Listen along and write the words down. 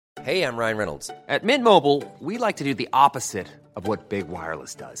Hey, I'm Ryan Reynolds. At Mint Mobile, we like to do the opposite of what Big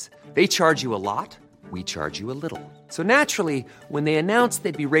Wireless does. They charge you a lot, we charge you a little. So naturally, when they announced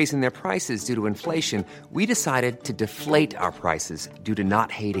they'd be raising their prices due to inflation, we decided to deflate our prices due to not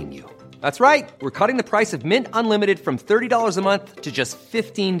hating you. That's right. We're cutting the price of Mint Unlimited from $30 a month to just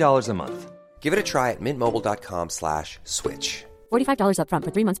 $15 a month. Give it a try at mintmobile.com/switch. $45 up front for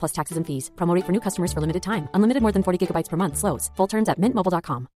 3 months plus taxes and fees. Promo rate for new customers for limited time. Unlimited more than 40 gigabytes per month. Slows full terms at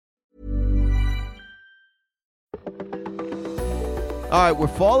mintmobile.com. All right, we're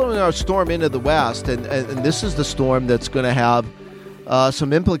following our storm into the west, and this is the storm that's going to have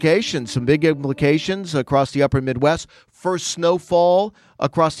some implications, some big implications across the upper Midwest. First snowfall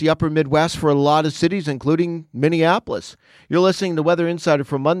across the upper Midwest for a lot of cities, including Minneapolis. You're listening to Weather Insider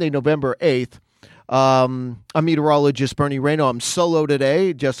for Monday, November 8th. I'm meteorologist Bernie Rayno. I'm solo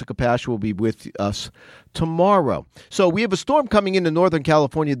today. Jessica Pash will be with us tomorrow. So we have a storm coming into Northern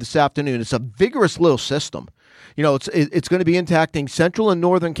California this afternoon. It's a vigorous little system. You know, it's going to be impacting central and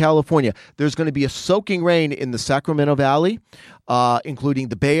northern California. There's going to be a soaking rain in the Sacramento Valley, including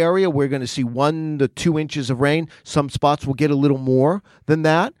the Bay Area. We're going to see 1 to 2 inches of rain. Some spots will get a little more than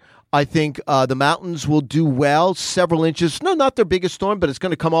that. I think the mountains will do well, several inches. No, not their biggest storm, but it's going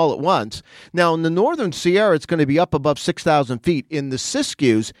to come all at once. Now, in the northern Sierra, it's going to be up above 6,000 feet. In the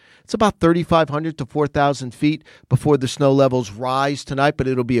Siskiyous, it's about 3,500 to 4,000 feet before the snow levels rise tonight, but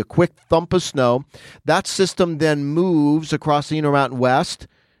it'll be a quick thump of snow. That system then moves across the Intermountain West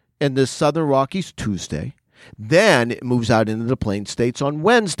and the Southern Rockies Tuesday. Then it moves out into the Plain States on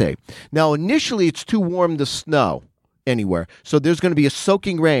Wednesday. Now, initially, it's too warm to snow anywhere. So there's going to be a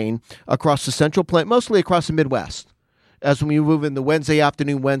soaking rain across the Central Plain, mostly across the Midwest, as we move in the Wednesday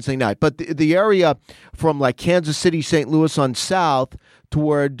afternoon, Wednesday night. But the area from like Kansas City, St. Louis on south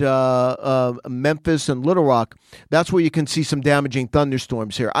toward Memphis and Little Rock, that's where you can see some damaging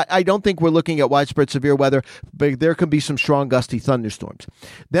thunderstorms here. I don't think we're looking at widespread severe weather, but there can be some strong gusty thunderstorms.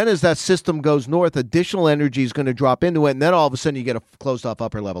 Then as that system goes north, additional energy is going to drop into it, and then all of a sudden you get a closed-off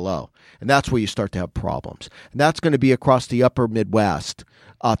upper level low, and that's where you start to have problems. And that's going to be across the upper Midwest.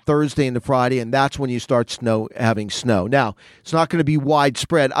 Thursday into Friday, and that's when you start having snow. Now, it's not going to be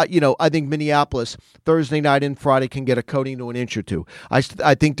widespread. I think Minneapolis, Thursday night and Friday, can get a coating to an inch or two.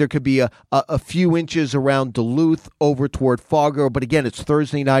 I think there could be a few inches around Duluth over toward Fargo, but again, it's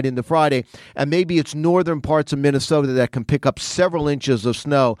Thursday night into Friday, and maybe it's northern parts of Minnesota that can pick up several inches of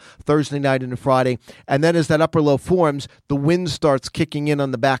snow Thursday night into Friday, and then as that upper low forms, the wind starts kicking in on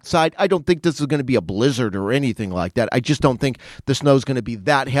the backside. I don't think this is going to be a blizzard or anything like that. I just don't think the snow is going to be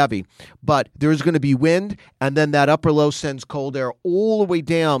that heavy, but there's going to be wind, and then that upper low sends cold air all the way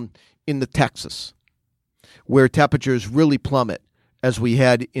down into Texas, where temperatures really plummet as we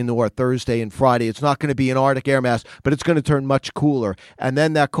head into our Thursday and Friday. It's not going to be an Arctic air mass, but it's going to turn much cooler, and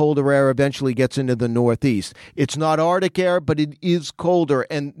then that colder air eventually gets into the Northeast. It's not Arctic air, but it is colder,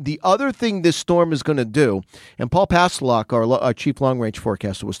 and the other thing this storm is going to do, and Paul Pastelok, our chief long-range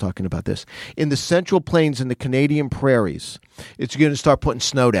forecaster, was talking about this, in the Central Plains and the Canadian prairies, it's going to start putting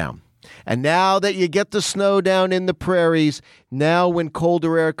snow down. And now that you get the snow down in the prairies, now when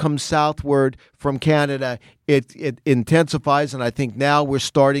colder air comes southward from Canada, it intensifies. And I think now we're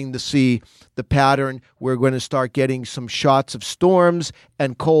starting to see the pattern. We're going to start getting some shots of storms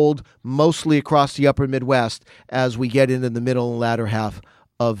and cold, mostly across the upper Midwest, as we get into the middle and latter half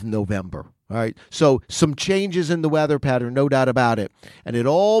of November. All right, so some changes in the weather pattern, no doubt about it. And it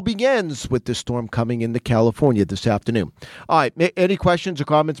all begins with the storm coming into California this afternoon. All right, any questions or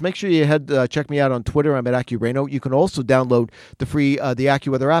comments, make sure you check me out on Twitter. I'm at AccuRayno. You can also download the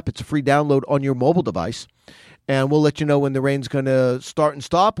AccuWeather app. It's a free download on your mobile device. And we'll let you know when the rain's going to start and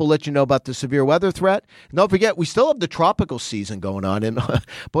stop. We'll let you know about the severe weather threat. And don't forget, we still have the tropical season going on. And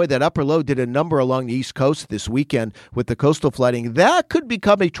boy, that upper low did a number along the East Coast this weekend with the coastal flooding. That could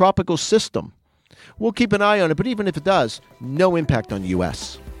become a tropical system. We'll keep an eye on it, but even if it does, no impact on the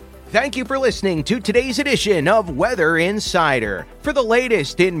U.S. Thank you for listening to today's edition of Weather Insider. For the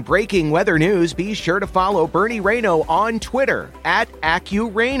latest in breaking weather news, be sure to follow Bernie Rayno on Twitter at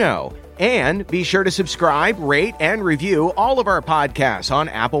AccuRayno. And be sure to subscribe, rate, and review all of our podcasts on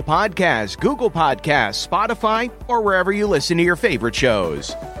Apple Podcasts, Google Podcasts, Spotify, or wherever you listen to your favorite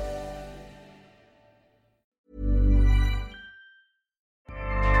shows.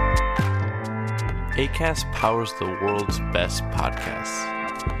 Acast powers the world's best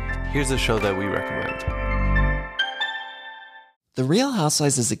podcasts. Here's a show that we recommend. The Real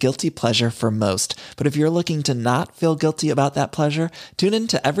Housewives is a guilty pleasure for most, but if you're looking to not feel guilty about that pleasure, tune in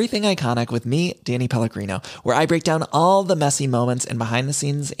to Everything Iconic with me, Danny Pellegrino, where I break down all the messy moments and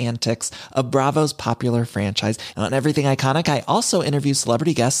behind-the-scenes antics of Bravo's popular franchise. And on Everything Iconic, I also interview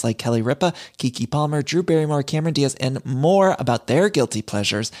celebrity guests like Kelly Ripa, Keke Palmer, Drew Barrymore, Cameron Diaz, and more about their guilty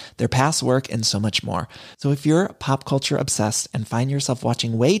pleasures, their past work, and so much more. So if you're pop culture obsessed and find yourself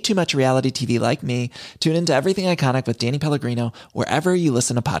watching way too much reality TV like me, tune into Everything Iconic with Danny Pellegrino, wherever you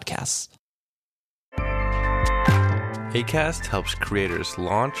listen to podcasts. Acast helps creators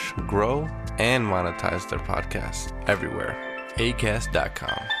launch, grow, and monetize their podcasts everywhere.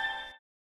 Acast.com.